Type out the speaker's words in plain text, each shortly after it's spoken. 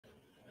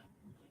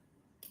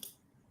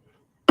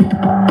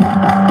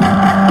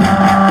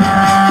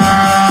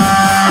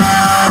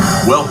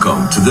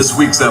to this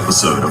week's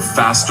episode of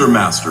Faster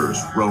Masters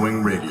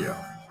Rowing Radio.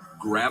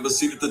 Grab a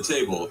seat at the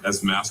table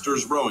as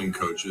Masters rowing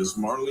coaches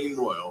Marlene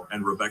Royal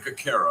and Rebecca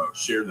Caro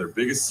share their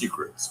biggest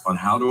secrets on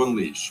how to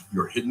unleash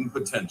your hidden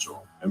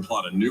potential and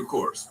plot a new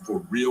course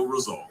for real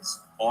results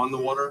on the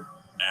water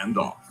and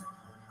off.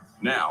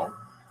 Now,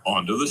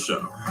 on to the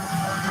show.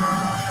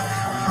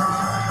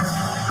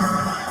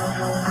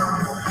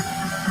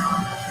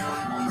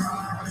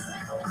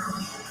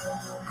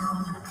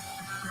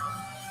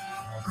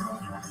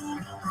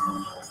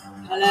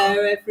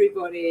 Hello,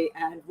 everybody,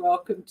 and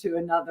welcome to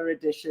another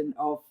edition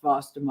of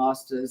Faster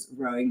Masters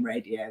Rowing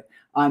Radio.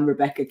 I'm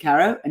Rebecca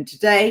Caro, and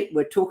today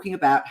we're talking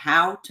about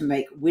how to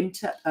make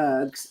winter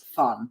ergs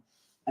fun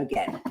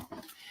again.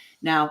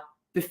 Now,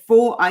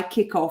 before I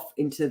kick off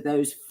into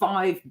those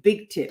 5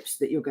 big tips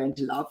that you're going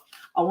to love,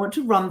 I want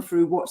to run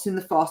through what's in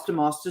the Faster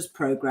Masters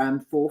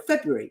program for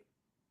February.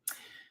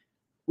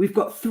 We've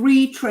got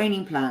 3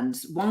 training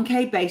plans: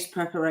 1K base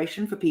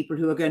preparation for people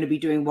who are going to be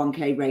doing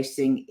 1K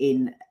racing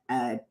in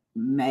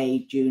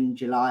May, June,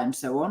 July, and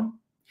so on.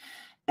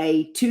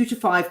 A 2 to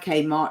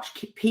 5K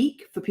March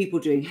peak for people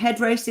doing head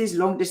races,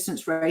 long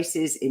distance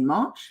races in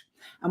March.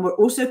 And we're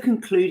also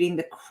concluding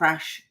the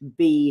Crash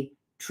B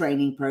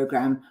training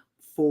program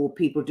for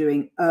people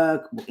doing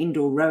erg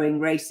indoor rowing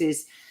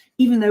races,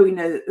 even though we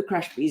know that the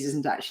Crash B's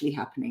isn't actually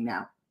happening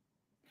now.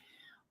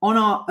 On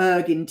our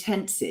erg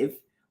intensive,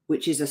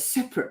 which is a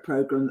separate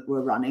program that we're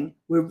running,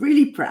 we're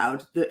really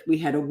proud that we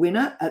had a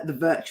winner at the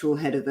virtual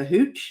Head of the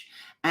Hooch,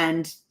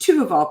 and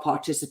 2 of our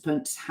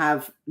participants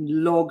have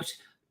logged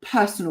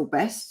personal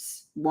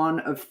bests, one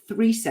of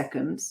 3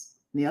 seconds,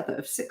 and the other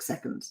of 6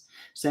 seconds.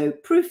 So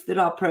proof that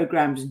our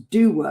programs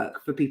do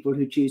work for people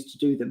who choose to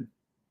do them.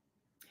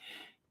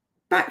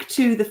 Back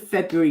to the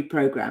February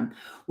program,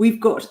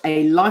 we've got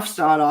a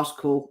lifestyle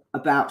article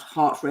about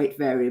heart rate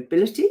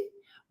variability,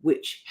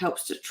 which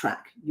helps to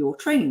track your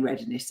training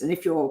readiness. And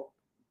if you're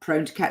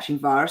prone to catching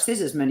viruses,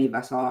 as many of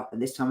us are at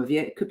this time of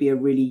year, it could be a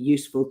really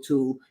useful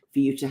tool for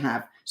you to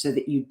have so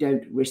that you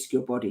don't risk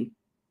your body.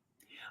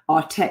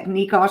 Our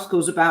technique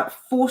articles about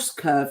force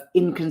curve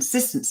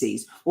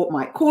inconsistencies, what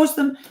might cause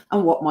them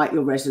and what might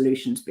your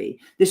resolutions be.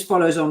 This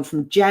follows on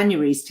from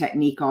January's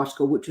technique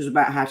article, which was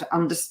about how to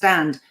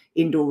understand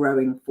indoor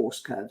rowing force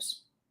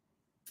curves.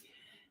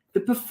 The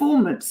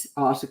performance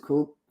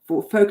article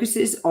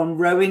focuses on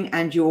rowing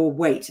and your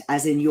weight,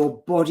 as in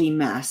your body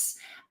mass,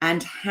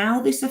 and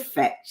how this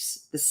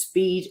affects the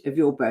speed of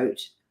your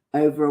boat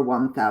over a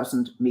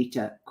 1,000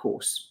 meter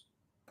course.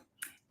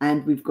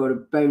 And we've got a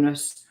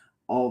bonus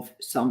of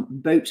some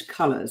boat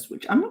colors,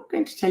 which I'm not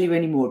going to tell you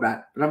any more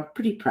about, but I'm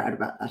pretty proud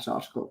about that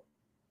article.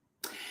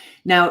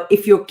 Now,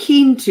 if you're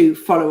keen to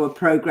follow a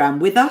program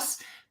with us,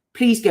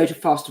 please go to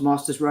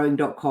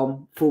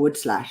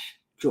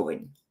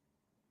fastermastersrowing.com/join.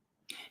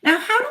 Now,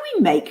 how do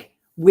we make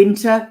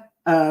winter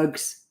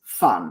ergs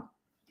fun?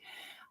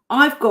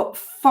 I've got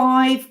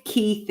 5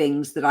 key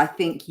things that I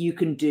think you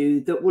can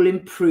do that will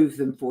improve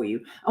them for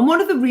you. And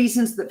one of the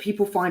reasons that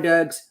people find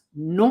ergs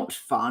not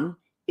fun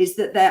is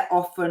that they're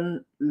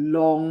often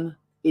long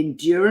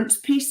endurance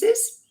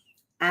pieces.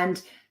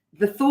 And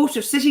the thought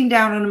of sitting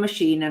down on a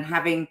machine and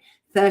having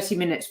 30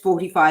 minutes,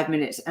 45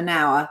 minutes, an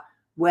hour,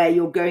 where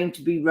you're going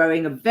to be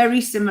rowing a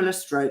very similar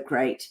stroke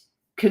rate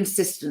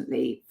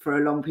consistently for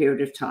a long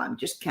period of time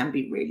just can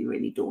be really,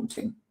 really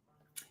daunting.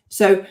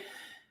 So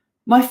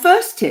my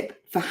first tip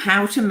for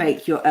how to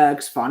make your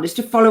ergs fun is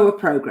to follow a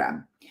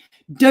program.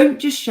 Don't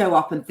just show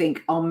up and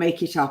think, I'll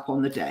make it up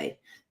on the day,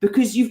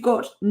 because you've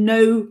got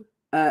no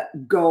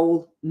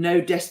goal, no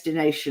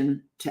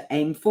destination to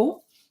aim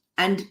for.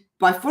 And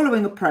by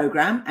following a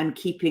program and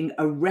keeping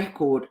a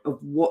record of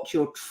what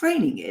your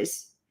training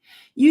is,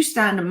 you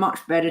stand a much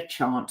better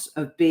chance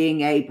of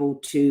being able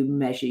to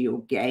measure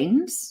your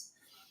gains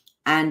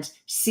and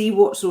see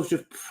what sort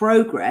of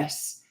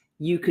progress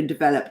you can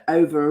develop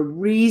over a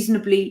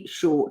reasonably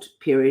short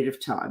period of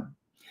time.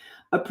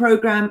 A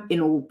program, in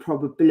all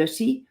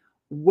probability,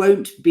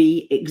 won't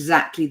be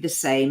exactly the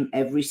same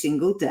every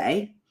single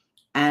day.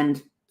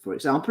 And for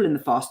example, in the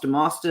Faster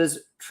Masters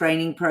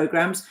training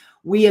programs,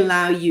 we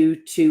allow you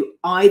to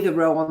either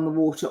row on the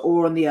water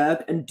or on the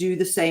erg and do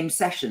the same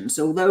sessions.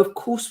 Although, of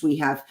course, we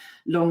have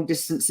long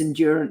distance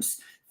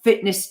endurance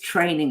fitness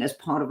training as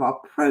part of our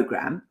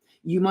program,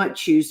 you might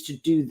choose to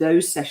do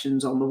those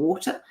sessions on the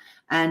water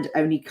and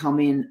only come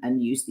in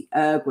and use the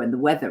erg when the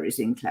weather is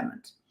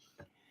inclement.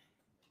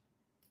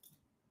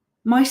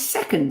 My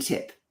second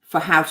tip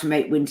for how to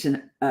make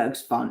winter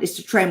ergs fun is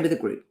to train with a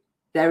group.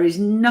 There is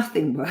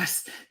nothing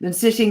worse than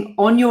sitting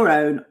on your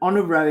own on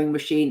a rowing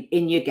machine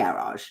in your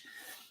garage.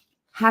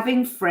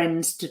 Having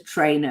friends to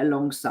train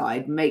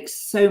alongside makes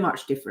so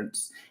much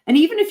difference. And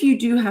even if you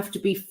do have to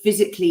be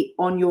physically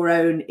on your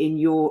own in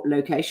your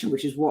location,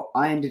 which is what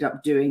I ended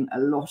up doing a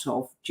lot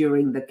of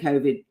during the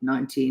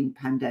COVID-19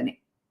 pandemic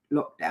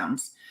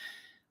lockdowns,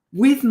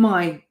 with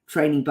my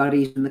training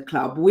buddies in the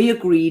club, we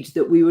agreed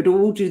that we would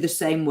all do the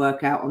same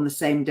workout on the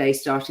same day,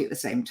 starting at the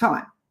same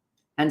time.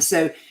 And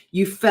so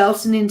you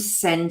felt an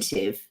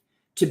incentive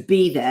to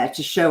be there,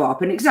 to show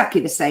up in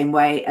exactly the same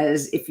way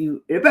as if you're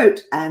in a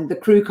boat and the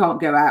crew can't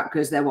go out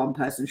because they're one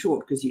person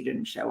short because you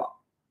didn't show up.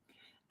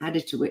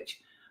 Added to which,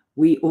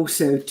 we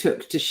also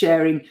took to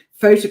sharing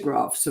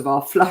photographs of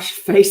our flushed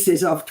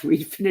faces after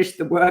we'd finished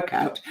the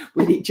workout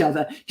with each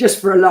other,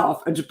 just for a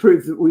laugh and to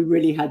prove that we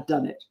really had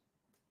done it.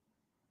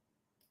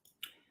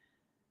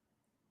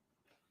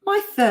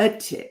 My third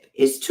tip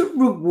is to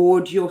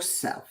reward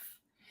yourself.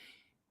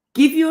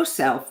 Give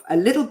yourself a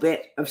little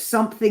bit of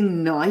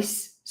something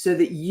nice so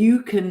that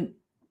you can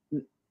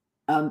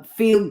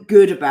feel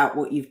good about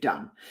what you've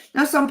done.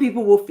 Now, some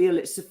people will feel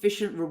it's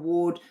sufficient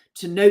reward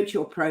to note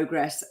your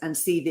progress and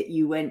see that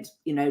you went,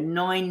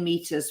 9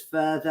 meters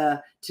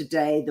further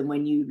today than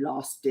when you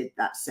last did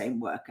that same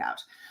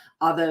workout.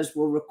 Others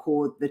will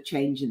record the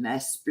change in their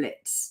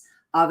splits.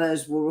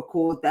 Others will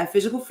record their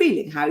physical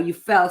feeling, how you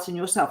felt in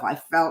yourself. I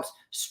felt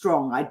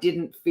strong. I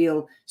didn't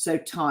feel so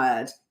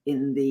tired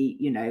in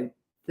the,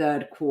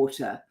 third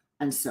quarter,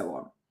 and so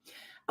on.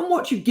 And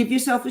what you give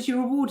yourself as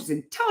your reward is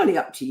entirely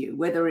up to you,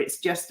 whether it's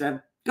just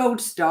a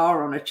gold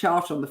star on a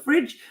chart on the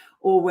fridge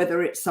or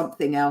whether it's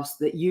something else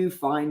that you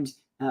find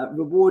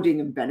rewarding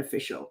and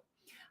beneficial.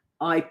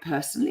 I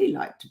personally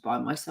like to buy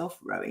myself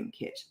rowing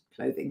kit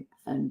clothing.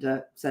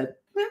 And so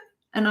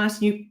a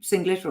nice new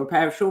singlet or a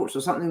pair of shorts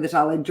or something that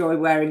I'll enjoy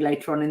wearing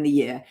later on in the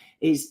year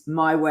is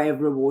my way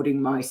of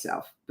rewarding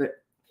myself.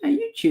 But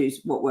you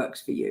choose what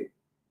works for you.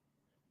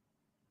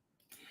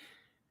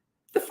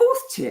 The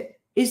fourth tip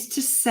is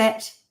to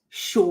set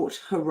short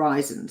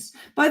horizons.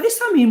 By this,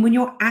 I mean when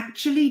you're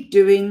actually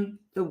doing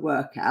the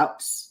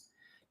workouts,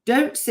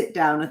 don't sit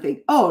down and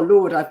think, oh,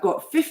 Lord, I've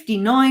got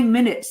 59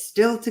 minutes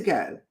still to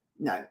go.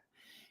 No.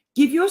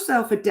 Give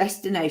yourself a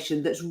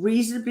destination that's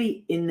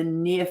reasonably in the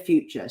near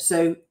future.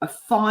 So a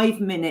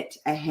 5-minute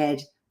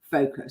ahead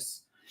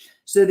focus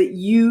so that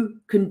you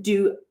can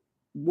do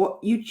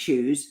what you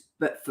choose.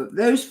 But for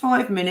those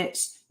 5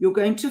 minutes, you're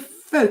going to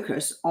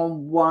focus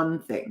on one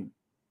thing.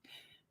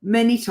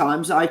 Many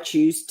times I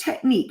choose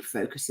technique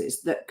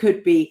focuses that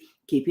could be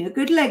keeping a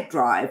good leg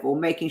drive or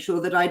making sure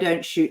that I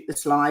don't shoot the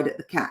slide at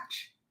the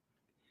catch.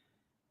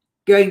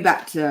 Going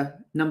back to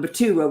number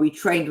 2, where we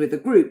trained with a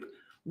group,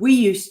 we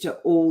used to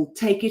all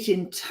take it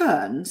in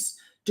turns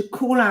to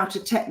call out a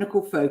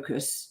technical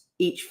focus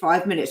each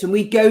 5 minutes. And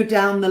we'd go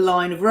down the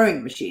line of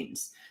rowing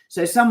machines.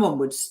 So someone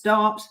would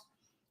start,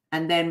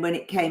 and then when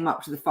it came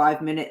up to the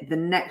 5-minute, the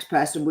next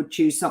person would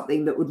choose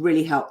something that would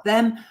really help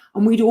them.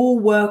 And we'd all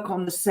work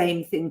on the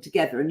same thing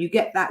together. And you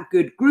get that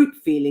good group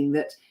feeling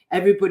that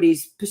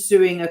everybody's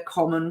pursuing a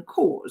common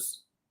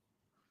cause.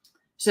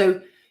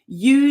 So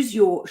use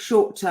your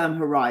short-term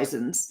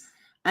horizons.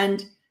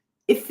 And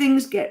if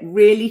things get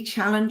really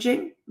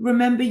challenging,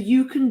 remember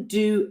you can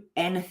do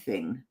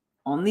anything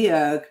on the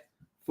erg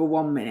for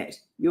 1 minute.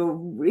 You're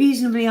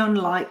reasonably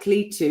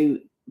unlikely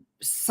to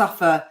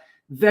suffer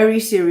very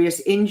serious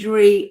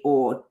injury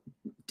or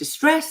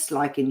distress,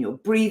 like in your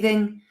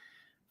breathing,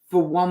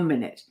 for 1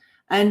 minute.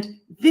 And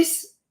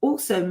this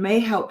also may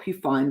help you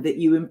find that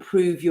you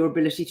improve your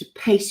ability to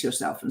pace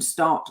yourself and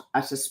start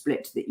at a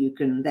split that you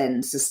can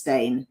then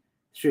sustain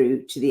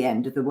through to the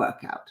end of the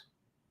workout.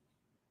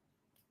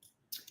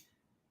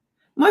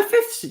 My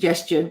fifth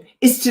suggestion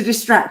is to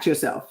distract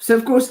yourself. So,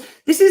 of course,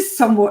 this is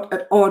somewhat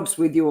at odds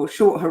with your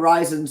short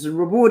horizons and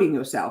rewarding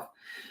yourself.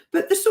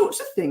 But the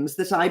sorts of things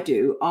that I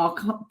do are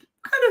kind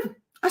of,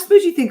 I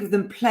suppose you think of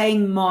them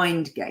playing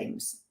mind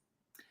games.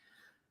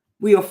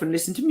 We often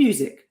listen to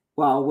music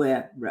while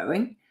we're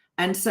rowing.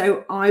 And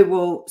so I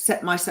will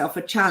set myself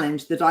a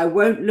challenge that I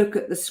won't look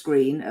at the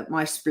screen at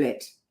my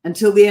split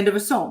until the end of a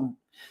song.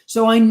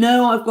 So I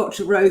know I've got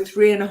to row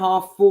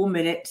 3.5, 4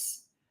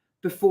 minutes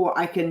before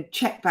I can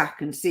check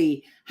back and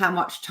see how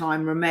much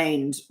time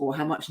remains or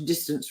how much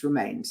distance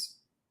remains.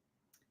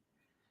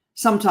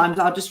 Sometimes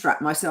I'll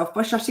distract myself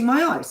by shutting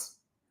my eyes.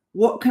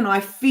 What can I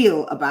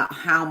feel about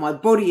how my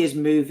body is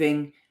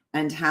moving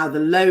and how the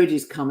load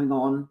is coming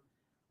on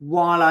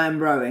while I'm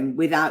rowing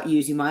without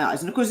using my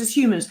eyes? And of course, as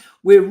humans,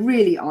 we're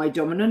really eye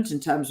dominant in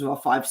terms of our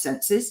 5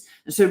 senses.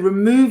 And so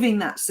removing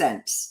that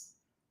sense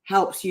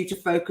helps you to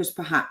focus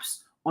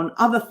perhaps on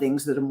other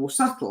things that are more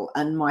subtle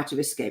and might have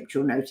escaped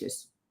your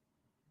notice.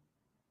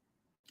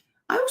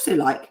 I also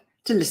like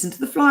to listen to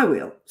the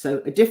flywheel.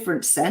 So a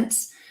different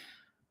sense.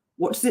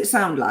 What does it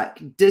sound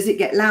like? Does it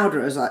get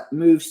louder as it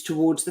moves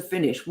towards the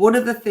finish? What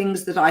are the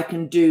things that I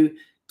can do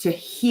to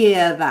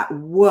hear that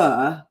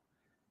whir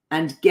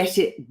and get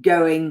it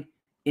going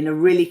in a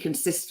really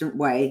consistent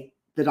way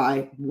that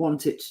I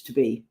want it to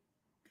be?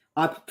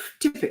 I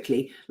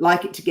typically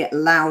like it to get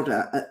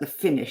louder at the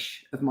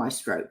finish of my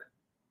stroke.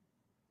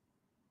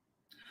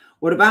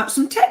 What about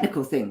some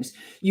technical things?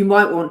 You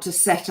might want to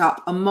set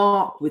up a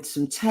mark with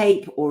some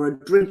tape or a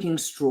drinking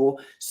straw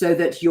so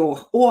that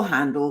your oar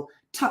handle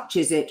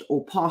touches it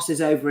or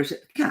passes over it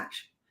at the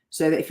catch.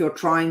 So that if you're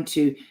trying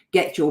to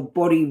get your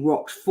body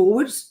rocked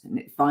forwards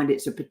and find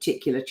it's a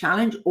particular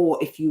challenge,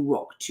 or if you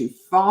rock too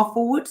far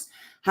forwards,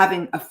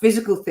 having a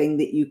physical thing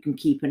that you can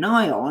keep an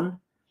eye on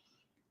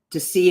to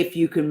see if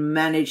you can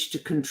manage to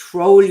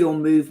control your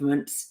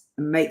movements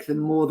and make them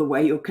more the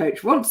way your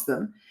coach wants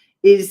them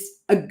is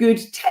a good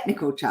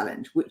technical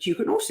challenge, which you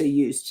can also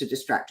use to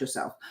distract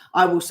yourself.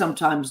 I will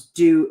sometimes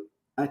do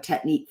a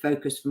technique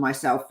focus for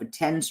myself for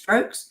 10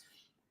 strokes.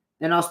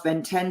 Then I'll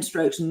spend 10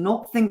 strokes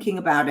not thinking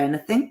about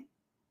anything.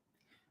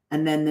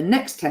 And then the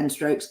next 10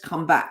 strokes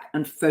come back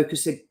and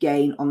focus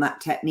again on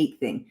that technique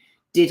thing.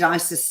 Did I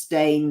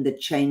sustain the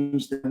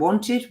change that I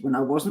wanted when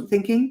I wasn't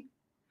thinking?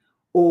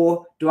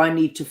 Or do I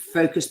need to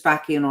focus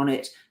back in on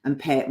it and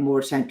pay it more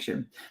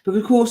attention? But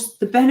of course,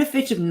 the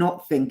benefit of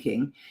not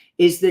thinking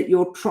is that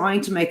you're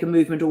trying to make a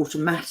movement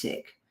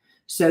automatic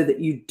so that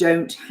you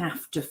don't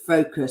have to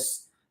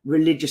focus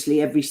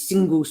religiously every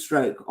single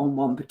stroke on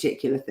one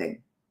particular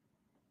thing.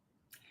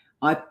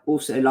 I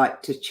also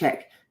like to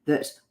check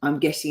that I'm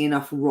getting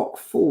enough rock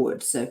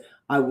forward. So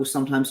I will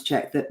sometimes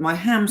check that my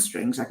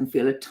hamstrings, I can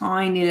feel a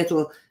tiny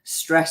little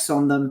stress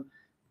on them,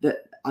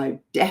 that I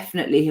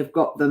definitely have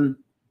got them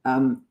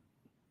I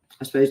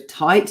suppose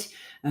tight,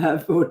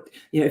 or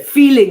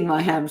feeling my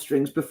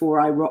hamstrings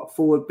before I rock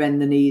forward, bend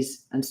the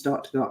knees, and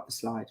start to go up the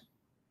slide.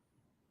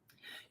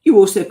 You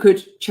also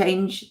could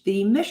change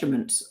the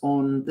measurements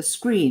on the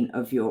screen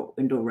of your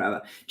indoor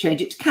rower.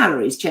 Change it to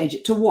calories, change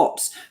it to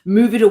watts,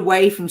 move it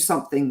away from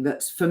something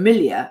that's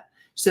familiar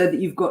so that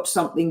you've got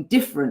something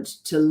different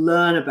to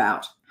learn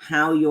about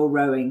how your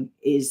rowing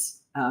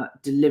is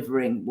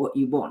delivering what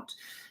you want.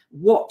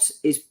 Watt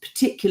is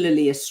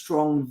particularly a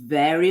strong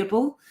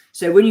variable.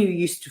 So when you're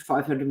used to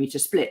 500 meter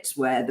splits,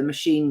 where the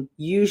machine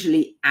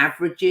usually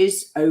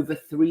averages over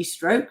 3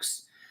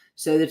 strokes,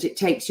 so that it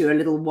takes you a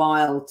little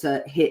while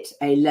to hit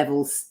a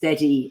level,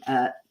 steady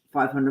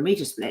 500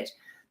 meter split,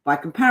 by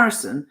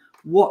comparison,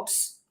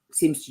 watts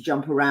seems to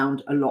jump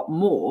around a lot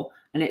more,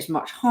 and it's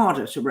much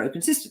harder to row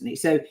consistently.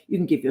 So you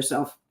can give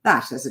yourself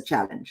that as a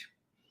challenge.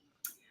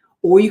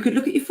 Or you could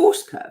look at your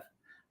force curve.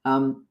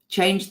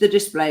 Change the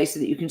display so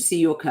that you can see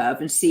your curve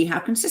and see how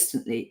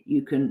consistently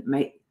you can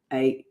make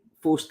a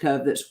force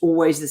curve that's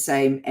always the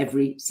same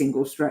every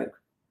single stroke.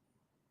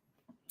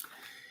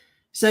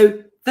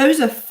 So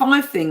those are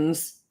 5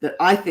 things that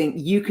I think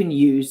you can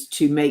use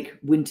to make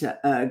winter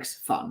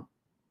ergs fun.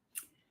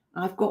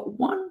 I've got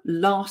one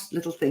last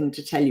little thing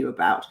to tell you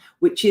about,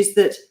 which is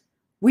that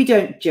we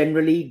don't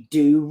generally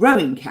do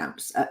rowing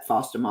camps at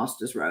Faster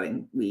Masters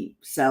Rowing. We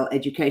sell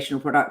educational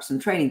products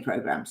and training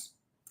programs.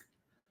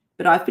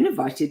 But I've been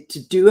invited to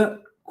do a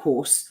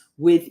course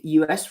with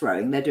US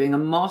Rowing. They're doing a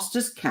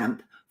master's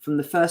camp from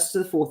the 1st to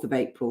the 4th of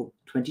April,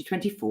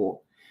 2024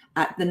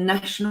 at the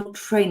National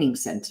Training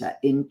Center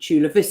in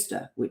Chula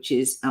Vista, which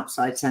is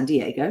outside San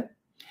Diego.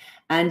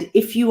 And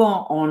if you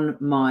are on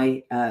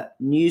my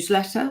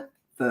newsletter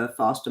for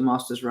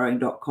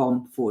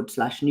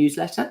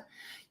fastermastersrowing.com/newsletter,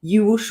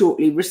 you will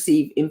shortly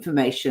receive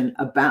information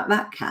about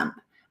that camp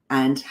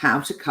and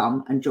how to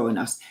come and join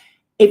us.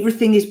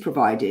 Everything is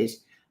provided.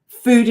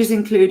 Food is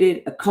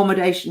included,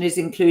 accommodation is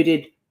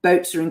included,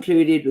 boats are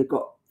included.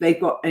 They've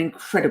got an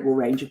incredible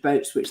range of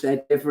boats, which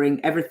they're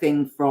delivering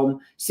everything from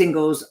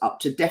singles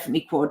up to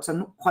definitely quads. I'm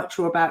not quite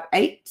sure about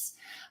 8s.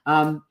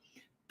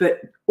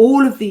 But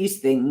all of these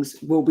things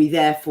will be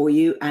there for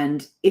you.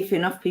 And if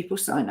enough people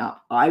sign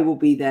up, I will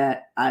be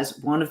there as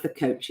one of the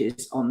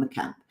coaches on the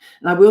camp.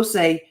 And I will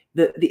say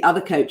that the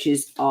other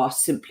coaches are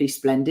simply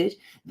splendid.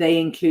 They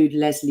include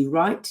Leslie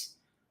Wright,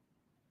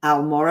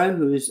 Al Morrow,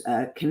 who's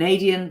a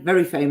Canadian,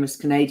 very famous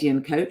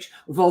Canadian coach,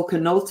 Volker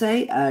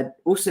Nolte,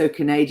 also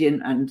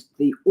Canadian and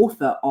the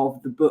author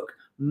of the book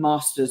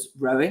Masters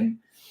Rowing.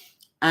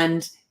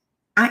 And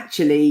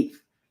actually,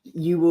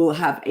 you will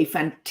have a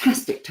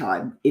fantastic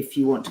time if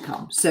you want to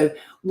come. So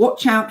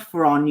watch out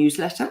for our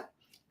newsletter,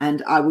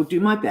 and I will do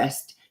my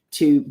best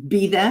to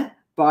be there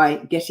by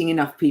getting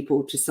enough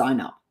people to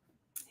sign up.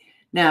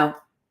 Now,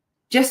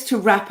 just to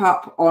wrap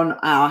up on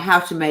our how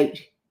to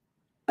make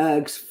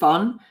ergs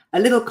fun, a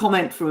little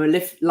comment from a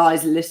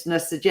Liza listener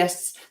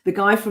suggests the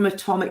guy from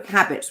Atomic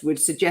Habits would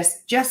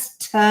suggest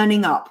just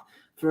turning up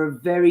for a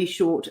very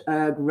short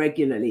erg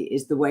regularly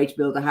is the way to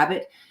build a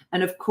habit.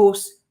 And of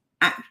course,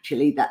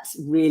 actually, that's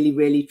really,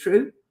 really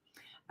true.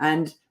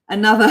 And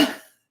another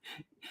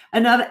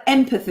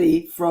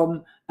empathy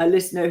from a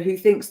listener who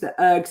thinks that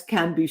ergs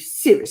can be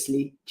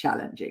seriously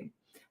challenging.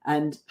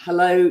 And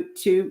hello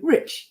to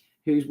Rich,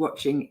 who's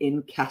watching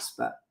in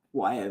Casper,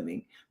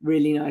 Wyoming.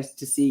 Really nice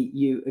to see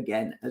you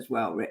again as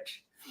well,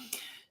 Rich.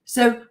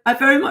 So I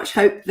very much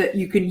hope that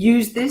you can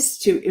use this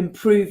to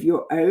improve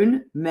your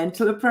own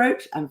mental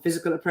approach and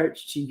physical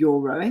approach to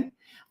your rowing.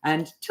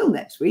 And till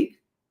next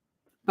week,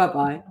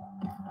 bye-bye.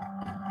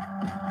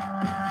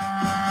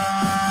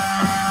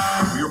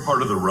 We are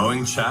part of the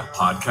Rowing Chat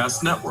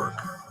Podcast Network.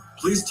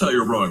 Please tell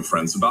your rowing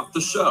friends about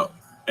the show.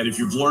 And if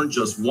you've learned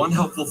just one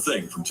helpful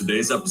thing from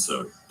today's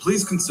episode,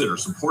 please consider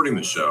supporting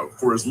the show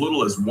for as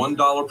little as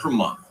 $1 per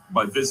month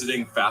by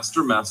visiting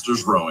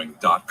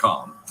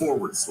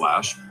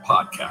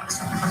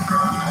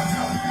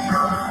fastermastersrowing.com/podcast.